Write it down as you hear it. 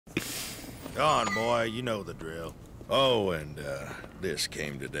Go on, boy, you know the drill. Oh, and, this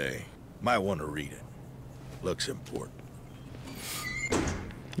came today. Might want to read it. Looks important.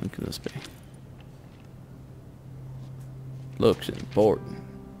 Look at this be. Looks important.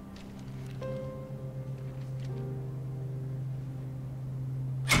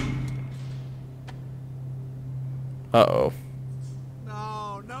 Uh-oh.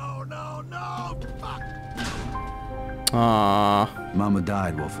 No, fuck. Aww. Mama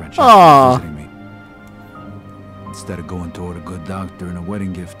died while Francesca was visiting me. Instead of going toward a good doctor and a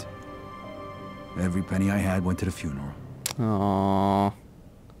wedding gift, every penny I had went to the funeral. Aww.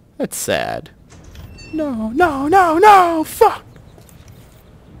 That's sad. No, fuck!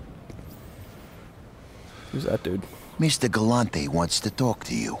 Who's that dude? Mr. Galante wants to talk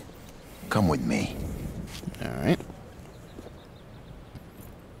to you. Come with me. Alright.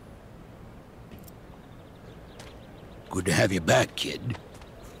 Good to have you back, kid.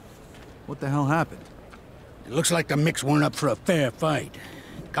 What the hell happened? It looks like the Micks weren't up for a fair fight.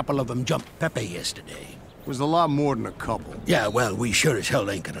 A couple of them jumped Pepe yesterday. Was a lot more than a couple. Yeah, well, we sure as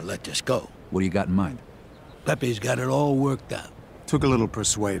hell ain't gonna let this go. What do you got in mind? Pepe's got it all worked out. Took a little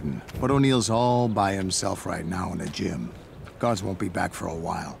persuading, but O'Neill's all by himself right now in the gym. Guards won't be back for a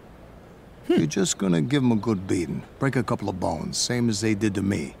while. You're just gonna give him a good beating. Break a couple of bones, same as they did to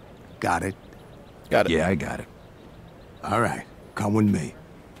me. Got it? Got it. Yeah, I got it. All right, come with me.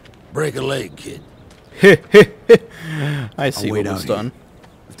 Break a leg, kid. I see I'll what wait was out done. here.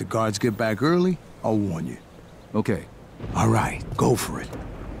 If the guards get back early, I'll warn you. Okay. All right, go for it.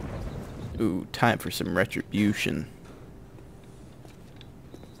 Ooh, time for some retribution.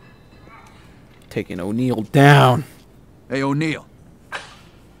 Taking O'Neill down. Hey, O'Neill.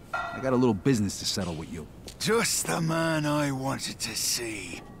 I got a little business to settle with you. Just the man I wanted to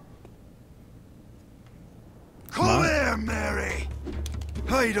see. Come here, Mary.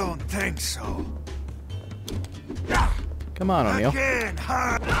 I don't think so. Come on, O'Neill. Again,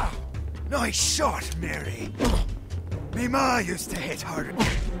 hard. Nice shot, Mary. Me ma used to hit hard.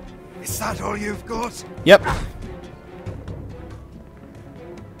 Is that all you've got? Yep.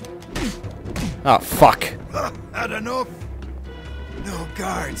 Oh, fuck. Had enough? No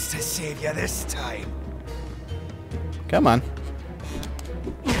guards to save you this time. Come on.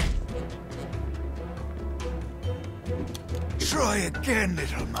 Try again,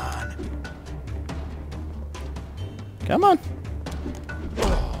 little man. Come on.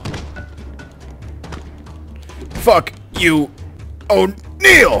 Fuck you,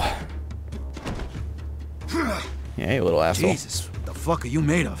 O'Neill! Yeah, you little asshole. Jesus, what the fuck are you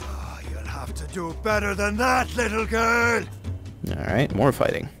made of? Oh, you'll have to do better than that, little girl. Alright, more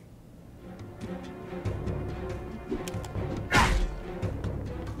fighting.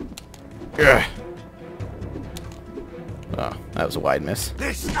 Ugh. Oh, that was a wide miss.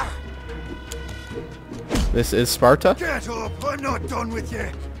 This is Sparta? Get up, I'm not done with you.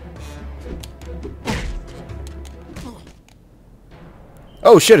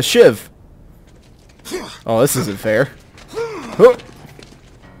 Oh shit, a shiv! Oh, this isn't fair.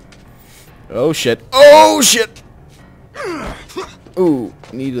 Oh shit. Oh shit! Ooh,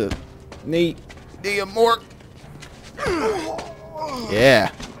 need a more.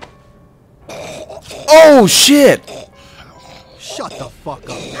 Yeah. Oh shit! Shut the fuck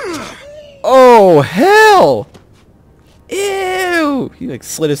up. Oh hell! Ew! He like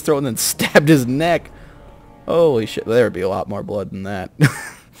slit his throat and then stabbed his neck. Holy shit, there'd be a lot more blood than that.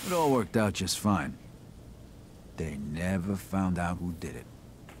 It all worked out just fine. They never found out who did it.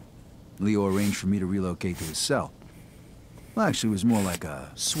 Leo arranged for me to relocate to his cell. Well, actually, it was more like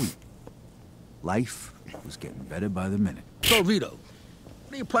a suite. Life was getting better by the minute. So, Vito,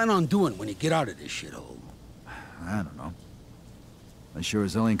 what do you plan on doing when you get out of this shithole? I don't know. I sure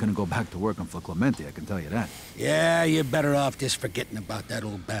as hell ain't gonna go back to working for Clemente, I can tell you that. Yeah, you're better off just forgetting about that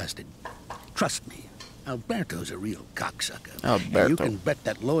old bastard. Trust me, Alberto's a real cocksucker. Alberto. And you can bet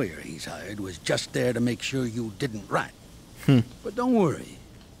that lawyer he's hired was just there to make sure you didn't rat. But don't worry.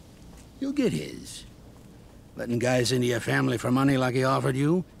 You'll get his. Letting guys into your family for money like he offered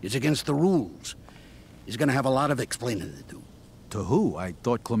you is against the rules. He's gonna have a lot of explaining to do. To who? I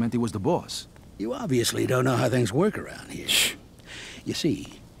thought Clemente was the boss. You obviously don't know how things work around here. You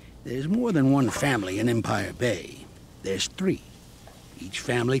see, there's more than one family in Empire Bay. There's 3. Each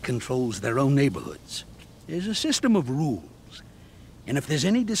family controls their own neighborhoods. There's a system of rules. And if there's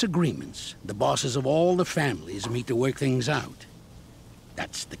any disagreements, the bosses of all the families meet to work things out.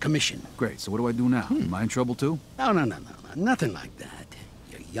 That's the commission. Great, so what do I do now? Am I in trouble too? No, nothing like that.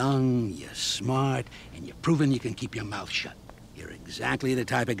 You're young, you're smart, and you're proven you can keep your mouth shut. You're exactly the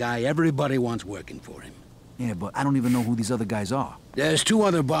type of guy everybody wants working for him. Yeah, but I don't even know who these other guys are. There's two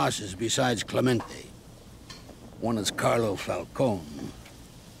other bosses besides Clemente. One is Carlo Falcone.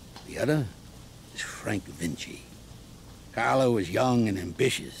 The other is Frank Vinci. Carlo is young and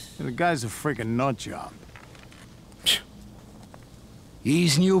ambitious. The guy's a freaking nut job.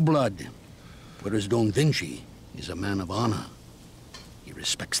 He's new blood, whereas Don Vinci is a man of honor. He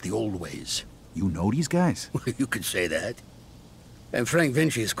respects the old ways. You know these guys? You could say that. And Frank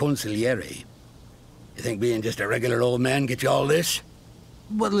Vinci is consigliere. You think being just a regular old man gets you all this?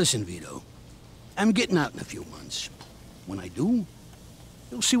 But listen, Vito. I'm getting out in a few months. When I do,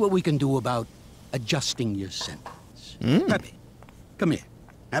 you'll see what we can do about adjusting your sentence. Pepe, come here.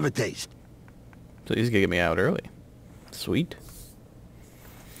 Have a taste. So he's gonna get me out early. Sweet.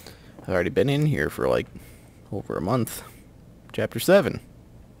 I've already been in here for like over a month. Chapter 7.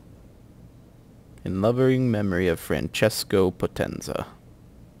 In loving memory of Francesco Potenza.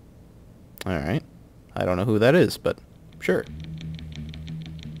 Alright. I don't know who that is, but sure.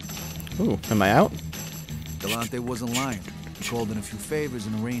 Ooh, am I out? Galante wasn't lying. He called in a few favors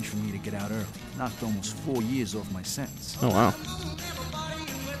and arranged for me to get out early. Knocked almost 4 years off my sentence. Oh, wow.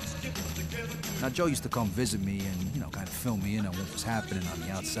 Now, Joe used to come visit me and, you know, kind of fill me in on what was happening on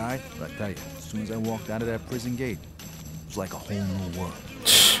the outside. But I tell you, as soon as I walked out of that prison gate, it was like a whole new world.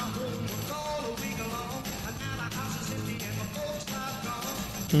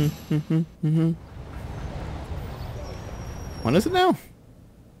 When is it now?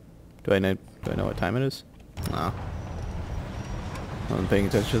 Do I know what time it is? No. I wasn't paying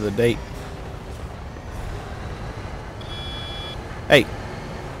attention to the date. Hey!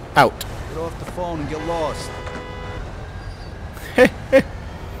 Out! Get off the phone and get lost.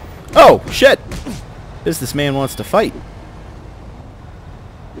 Oh, shit! This man wants to fight.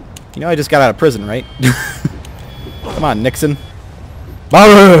 You know I just got out of prison, right? Come on, Nixon.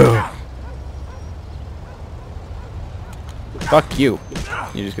 Baru! Fuck you.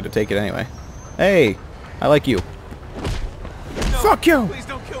 You're just gonna take it anyway. Hey! I like you. No, fuck you! Please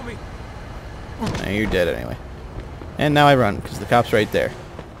don't kill me. Nah, you're dead anyway. And now I run, because the cop's right there.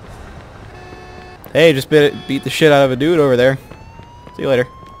 Hey, just beat the shit out of a dude over there. See you later.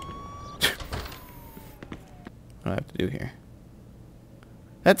 What do I have to do here?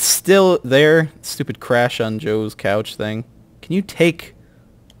 That's still there. Stupid crash on Joe's couch thing. Can you take,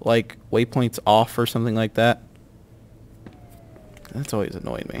 like, waypoints off or something like that? That's always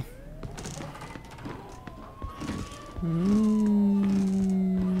annoyed me.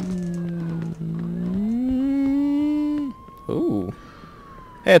 Ooh.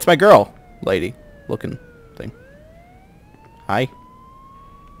 Hey, it's my girl. Lady. Looking thing. Hi.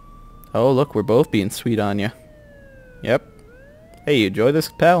 Oh, look, we're both being sweet on you. Yep. Hey, you enjoy this,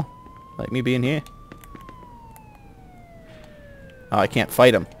 pal? Like me being here? Oh, I can't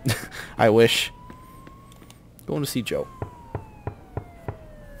fight him. I wish. Going to see Joe.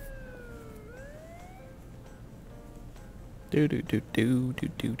 Do do do do do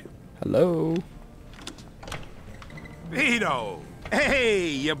do do. Hello. Vito! Hey,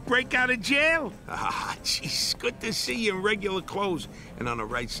 you break out of jail? Ah, jeez, good to see you in regular clothes and on the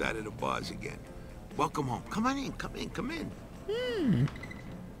right side of the bars again. Welcome home. Come on in, come in, come in.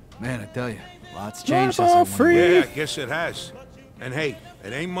 Man, I tell you, lots changed since I went free. away. Yeah, I guess it has. And hey,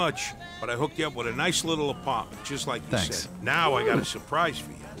 it ain't much, but I hooked you up with a nice little apartment, just like you Thanks. said. Now I got a surprise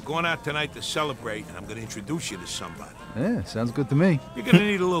for you. We're going out tonight to celebrate, and I'm gonna introduce you to somebody. Yeah, sounds good to me. You're gonna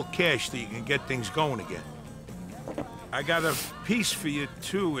need a little cash so you can get things going again. I got a piece for you,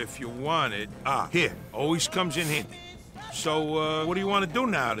 too, if you want it. Ah, here. Always comes in handy. So, what do you want to do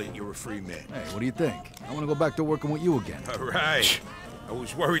now that you're a free man? Hey, what do you think? I want to go back to working with you again. All right. I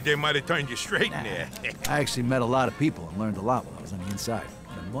was worried they might have turned you straight in there. I actually met a lot of people and learned a lot while I was on the inside.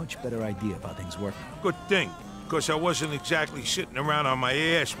 Got a much better idea of how things work now. Good thing, because I wasn't exactly sitting around on my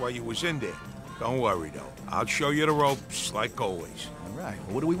ass while you was in there. Don't worry, though. I'll show you the ropes, like always. All right,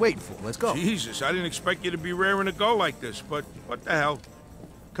 well, what are we waiting for? Let's go. Jesus, I didn't expect you to be raring to go like this, but what the hell?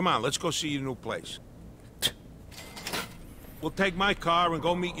 Come on, let's go see your new place. We'll take my car and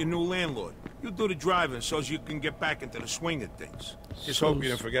go meet your new landlord. You do the driving so you can get back into the swing of things. Just hope you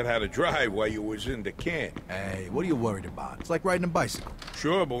didn't forget how to drive while you was in the can. Hey, what are you worried about? It's like riding a bicycle.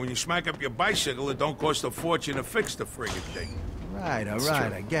 Sure, but when you smack up your bicycle, it don't cost a fortune to fix the friggin' thing. Right, all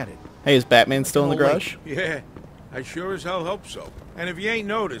right, I get it. Hey, is Batman still in the garage? Yeah, I sure as hell hope so. And if you ain't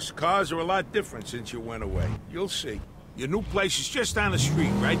noticed, cars are a lot different since you went away. You'll see. Your new place is just down the street,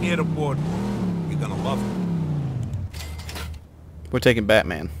 right near the boardwalk. You're gonna love it. We're taking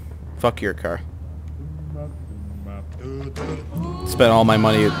Batman. Fuck your car. Spent all my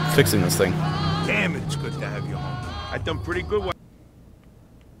money fixing this thing. Damn it, it's good to have you home. I done pretty good while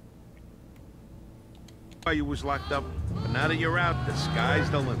while you was locked up. But now that you're out, the sky's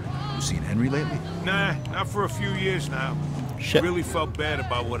the limit. You seen Henry lately? Nah, not for a few years now. Shit. Really felt bad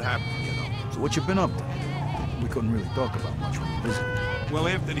about what happened, you know. So what you been up to? We couldn't really talk about much when you visited. Well,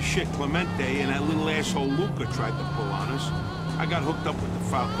 after the shit Clemente and that little asshole Luca tried to pull on us, I got hooked up with the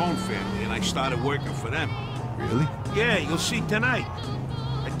Falcone family and I started working for them. Really? Yeah, you'll see tonight.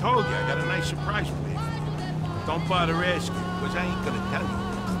 I told you, I got a nice surprise planned for you. Don't bother asking, because I ain't gonna tell you.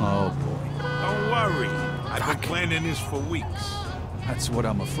 Oh, boy. Don't worry. I've been planning this for weeks. That's what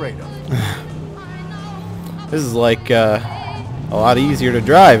I'm afraid of. This is like a lot easier to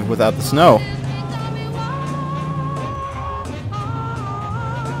drive without the snow.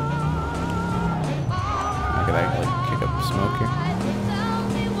 How could I like kick up the smoke here?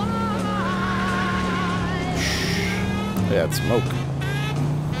 Yeah, it's smoke.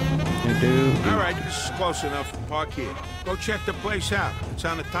 All right, this is close enough. Park here. Go check the place out. It's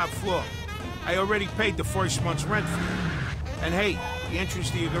on the top floor. I already paid the first month's rent for it. And hey, the entrance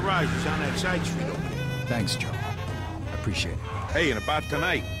to your garage is on that side street over there. Thanks, Joe. I appreciate it. Hey, and about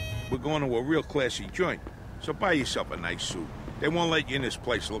tonight, we're going to a real classy joint. So buy yourself a nice suit. They won't let you in this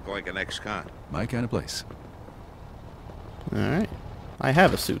place look like an ex-con. My kind of place. Alright. I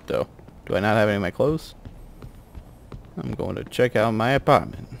have a suit, though. Do I not have any of my clothes? I'm going to check out my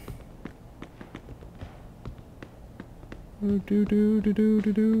apartment.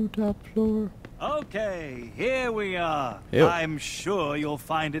 Top floor. Okay, here we are. Ew. I'm sure you'll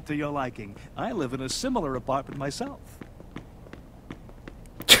find it to your liking. I live in a similar apartment myself.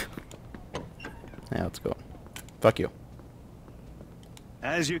 Yeah, let's go. Fuck you.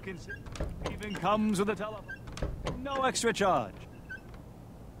 As you can see, it even comes with a telephone. No extra charge.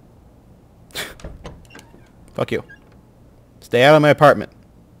 Fuck you. Stay out of my apartment.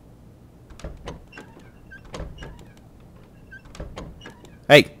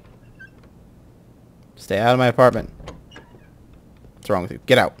 Hey! Stay out of my apartment. What's wrong with you?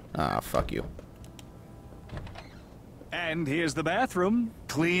 Get out. Ah, fuck you. And here's the bathroom,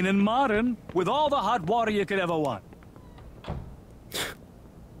 clean and modern, with all the hot water you could ever want.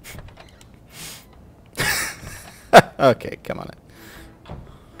 Okay, come on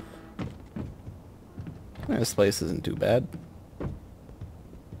in. This place isn't too bad.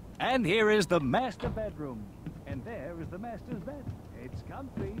 And here is the master bedroom. And there is the master's bed. It's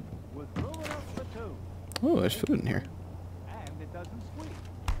comfy, with room enough for two. Oh, there's food in here. And it doesn't squeak.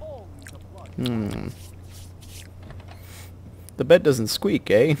 Always a plug. The bed doesn't squeak,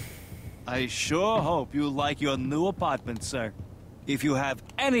 eh? I sure hope you like your new apartment, sir. If you have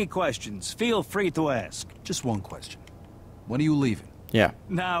any questions, feel free to ask. Just one question. When are you leaving? Yeah.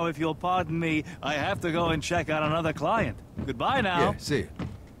 Now, if you'll pardon me, I have to go and check out another client. Goodbye now. Yeah, see you.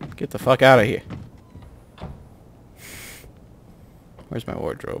 Get the fuck out of here. Where's my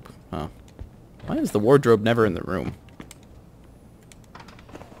wardrobe? Oh. Why is the wardrobe never in the room?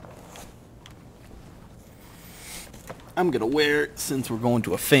 I'm gonna wear, since we're going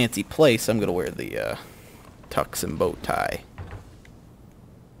to a fancy place, I'm gonna wear the tux and bow tie.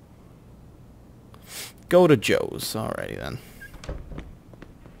 Go to Joe's. Alrighty then.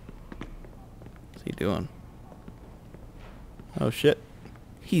 What's he doing? Oh shit.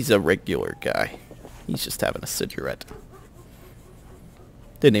 He's a regular guy. He's just having a cigarette.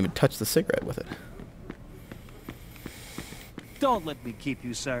 Didn't even touch the cigarette with it. Don't let me keep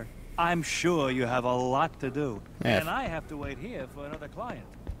you, sir. I'm sure you have a lot to do. Yeah. And I have to wait here for another client.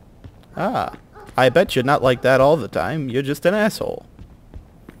 Ah, I bet you're not like that all the time. You're just an asshole.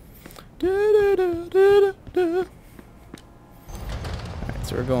 Alright,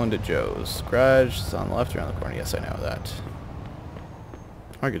 so we're going to Joe's. Garage is on the left around the corner. Yes, I know that.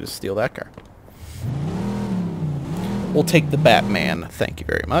 I could just steal that car. We'll take the Batman. Thank you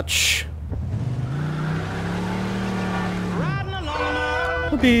very much.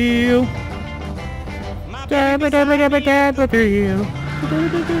 Mobile.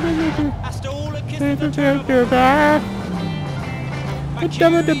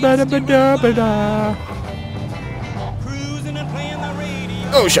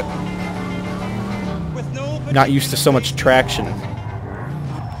 Oh shit. Not used to so much traction.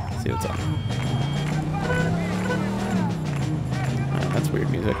 Let's see what's up. Oh, that's weird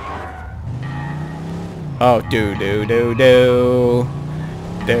music. Oh, do do do do.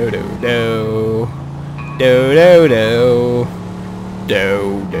 Do do do. Do do do.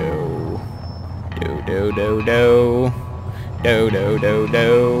 Do do. Do do do do. Do do do do.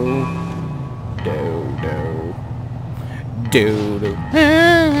 Do do. Do do.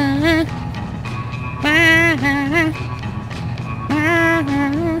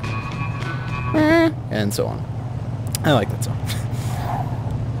 And so on. I like that song.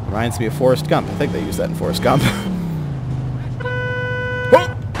 Reminds me of Forrest Gump. I think they use that in Forrest Gump.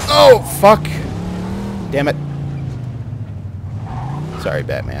 Oh, fuck. Damn it. Sorry,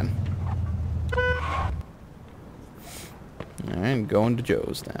 Batman. Alright, going to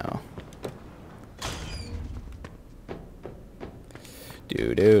Joe's now.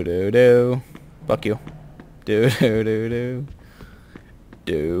 Do. Fuck you. Do.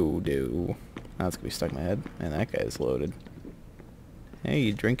 Do. Oh, that's gonna be stuck in my head. Man, that guy's loaded. Hey,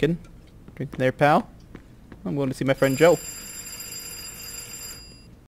 you drinking? Drinking there, pal? I'm going to see my friend Joe.